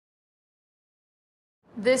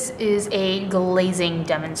This is a glazing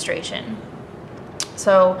demonstration.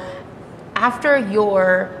 So after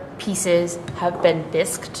your pieces have been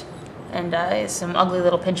bisqued, and some ugly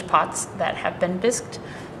little pinch pots that have been bisque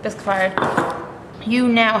fired, you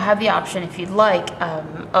now have the option, if you'd like,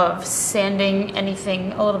 of sanding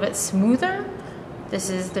anything a little bit smoother. This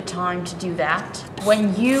is the time to do that.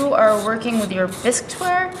 When you are working with your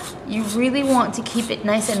bisqueware, you really want to keep it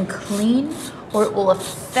nice and clean, or it will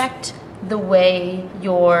affect the way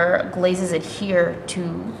your glazes adhere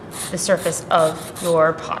to the surface of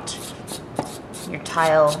your pot, your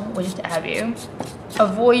tile, what have you.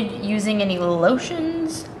 Avoid using any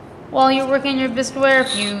lotions while you're working your bisqueware.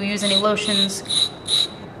 If you use any lotions,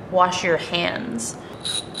 wash your hands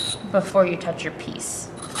before you touch your piece.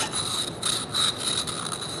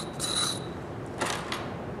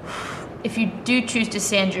 If you do choose to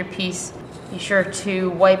sand your piece, be sure to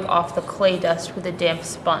wipe off the clay dust with a damp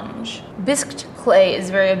sponge. Bisqued clay is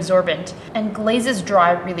very absorbent and glazes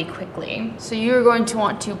dry really quickly. So you're going to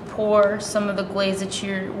want to pour some of the glaze that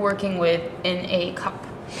you're working with in a cup.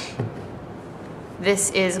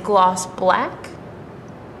 This is gloss black,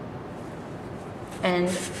 and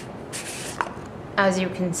as you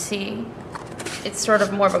can see, it's sort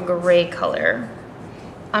of more of a gray color.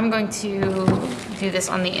 I'm going to do this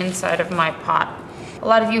on the inside of my pot. A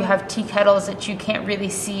lot of you have tea kettles that you can't really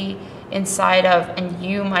see inside of, and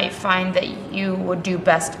you might find that you would do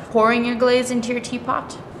best pouring your glaze into your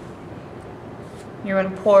teapot. You're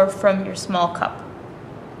going to pour from your small cup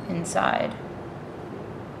inside.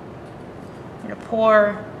 You're going to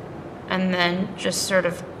pour and then just sort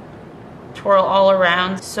of twirl all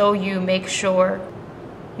around so you make sure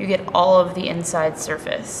you get all of the inside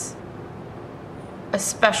surface.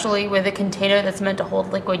 Especially with a container that's meant to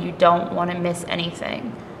hold liquid, you don't want to miss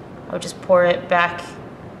anything. I would just pour it back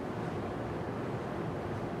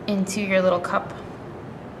into your little cup.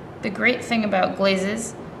 The great thing about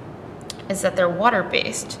glazes is that they're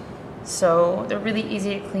water-based, so they're really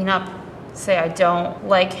easy to clean up. Say I don't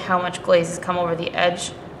like how much glaze has come over the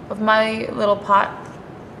edge of my little pot,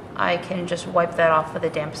 I can just wipe that off with a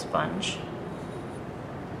damp sponge.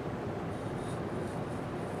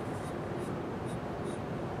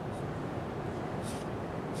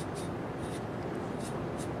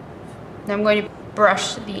 Now I'm going to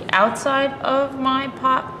brush the outside of my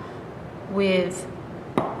pot with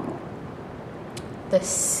the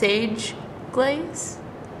sage glaze,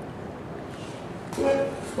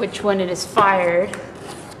 which when it is fired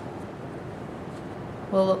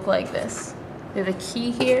will look like this. There's a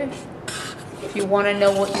key here. If you want to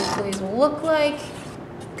know what your glaze will look like,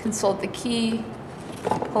 consult the key.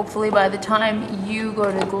 Hopefully by the time you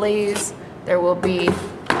go to glaze, there will be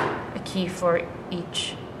a key for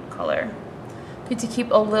each color. Need to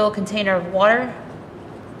keep a little container of water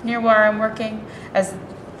near where I'm working, as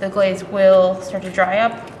the glaze will start to dry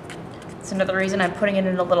up. It's another reason I'm putting it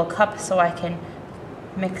in a little cup so I can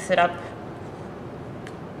mix it up,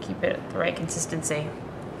 keep it at the right consistency.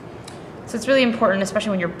 So it's really important,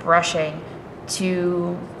 especially when you're brushing,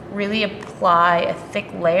 to really apply a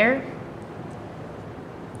thick layer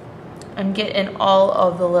and get in all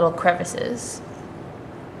of the little crevices.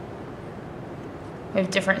 We have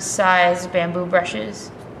different size bamboo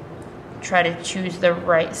brushes. Try to choose the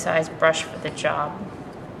right size brush for the job.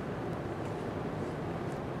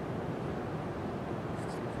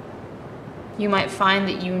 You might find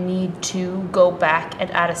that you need to go back and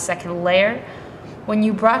add a second layer when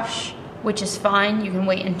you brush, which is fine. You can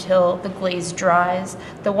wait until the glaze dries.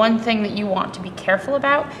 The one thing that you want to be careful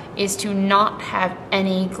about is to not have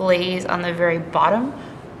any glaze on the very bottom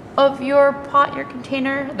of your pot, your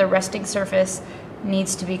container. The resting surface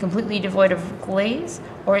needs to be completely devoid of glaze,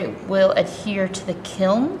 or it will adhere to the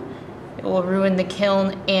kiln. It will ruin the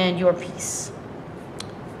kiln and your piece.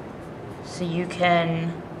 So you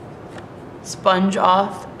can sponge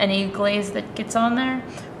off any glaze that gets on there.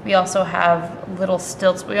 We also have little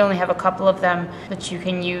stilts. We only have a couple of them that you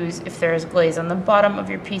can use if there is glaze on the bottom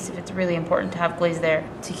of your piece, if it's really important to have glaze there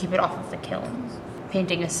to keep it off of the kiln.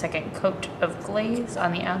 Painting a second coat of glaze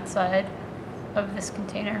on the outside of this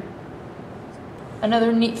container.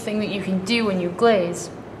 Another neat thing that you can do when you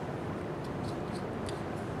glaze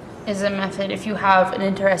is a method. If you have an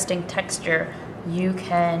interesting texture, you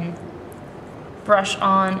can brush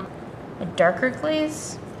on a darker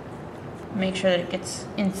glaze, make sure that it gets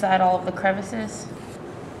inside all of the crevices,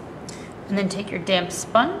 and then take your damp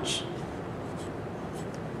sponge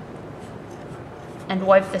and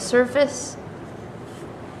wipe the surface,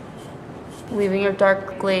 leaving your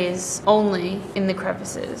dark glaze only in the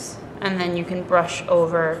crevices. And then you can brush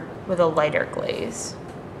over with a lighter glaze.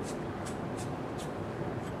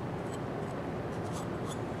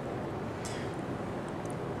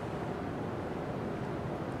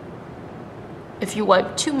 If you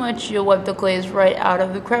wipe too much, you'll wipe the glaze right out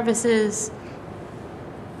of the crevices.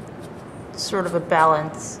 It's sort of a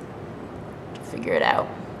balance to figure it out.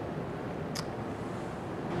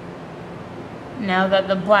 Now that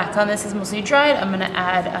the black on this is mostly dried, I'm gonna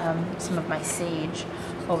add some of my sage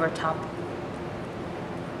over top.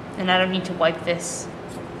 And I don't need to wipe this.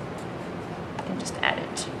 I can just add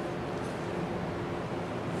it.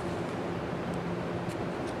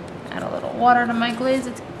 Add a little water to my glaze,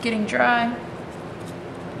 it's getting dry.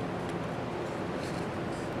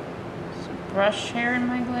 Some brush hair in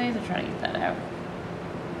my glaze, I'm trying to get that out.